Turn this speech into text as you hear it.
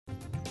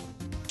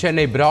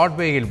சென்னை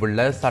பிராட்வேயில்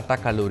உள்ள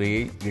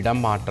சட்டக்கல்லூரியை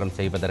இடம் மாற்றம்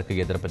செய்வதற்கு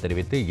எதிர்ப்பு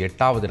தெரிவித்து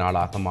 8வது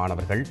நாளாக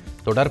மாணவர்கள்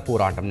தொடர்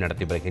போராட்டம்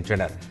நடத்தி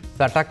வருகின்றனர்.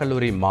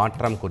 சட்டக்கல்லூரி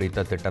மாற்றம்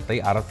குறித்த திட்டத்தை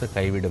அரசு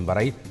கைவிடும்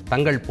வரை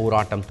தங்கள்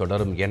போராட்டம்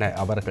தொடரும் என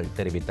அவர்கள்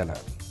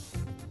தெரிவித்தனர்.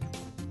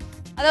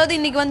 அதாவது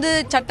இன்னைக்கு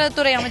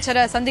சட்டத்துறை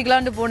அமைச்சரை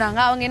சந்திக்கலான்னு போனாங்க.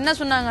 அவங்க என்ன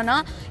சொன்னாங்கன்னா,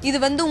 இது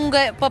உங்க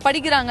இப்போ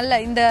படிக்கிறாங்கல்ல,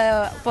 இந்த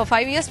இப்போ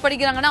 5 இயர்ஸ்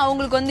படிக்கிறாங்கன்னா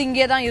அவங்களுக்கு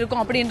இங்கே தான்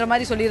இருக்கும் அப்படின்ற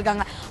மாதிரி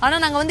சொல்லியிருக்காங்க.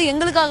 ஆனால் நாங்கள்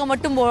எங்களுக்காக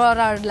மட்டும்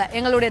போராடல,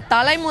 எங்களுடைய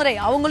தலைமுறை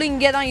அவங்களும்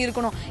இங்கே தான்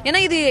இருக்கணும்.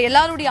 ஏன்னா இது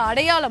எல்லாருடைய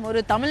அடையாளம்,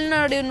 ஒரு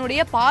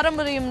தமிழ்நாடினுடைய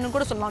பாரம்பரியம்னு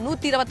கூட சொல்லலாம்.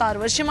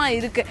 126 வருஷமா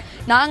இருக்கு.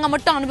 நாங்கள்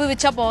மட்டும்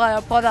அனுபவிச்சா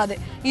போதாது,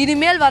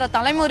 இனிமேல் வர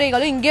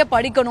தலைமுறைகளும் இங்கே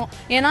படிக்கணும்.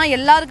 ஏன்னா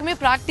எல்லாருக்குமே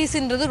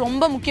பிராக்டிஸ்ன்றது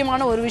ரொம்ப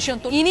முக்கியமான ஒரு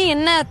விஷயம். இனி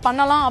என்ன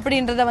பண்ணலாம்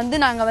அப்படின்றத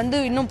நாங்கள்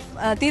இன்னும்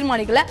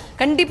தீர்மானிக்கல.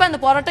 கண்டிப்பா இந்த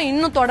போராட்டம்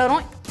இன்னும்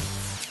தொடரும்.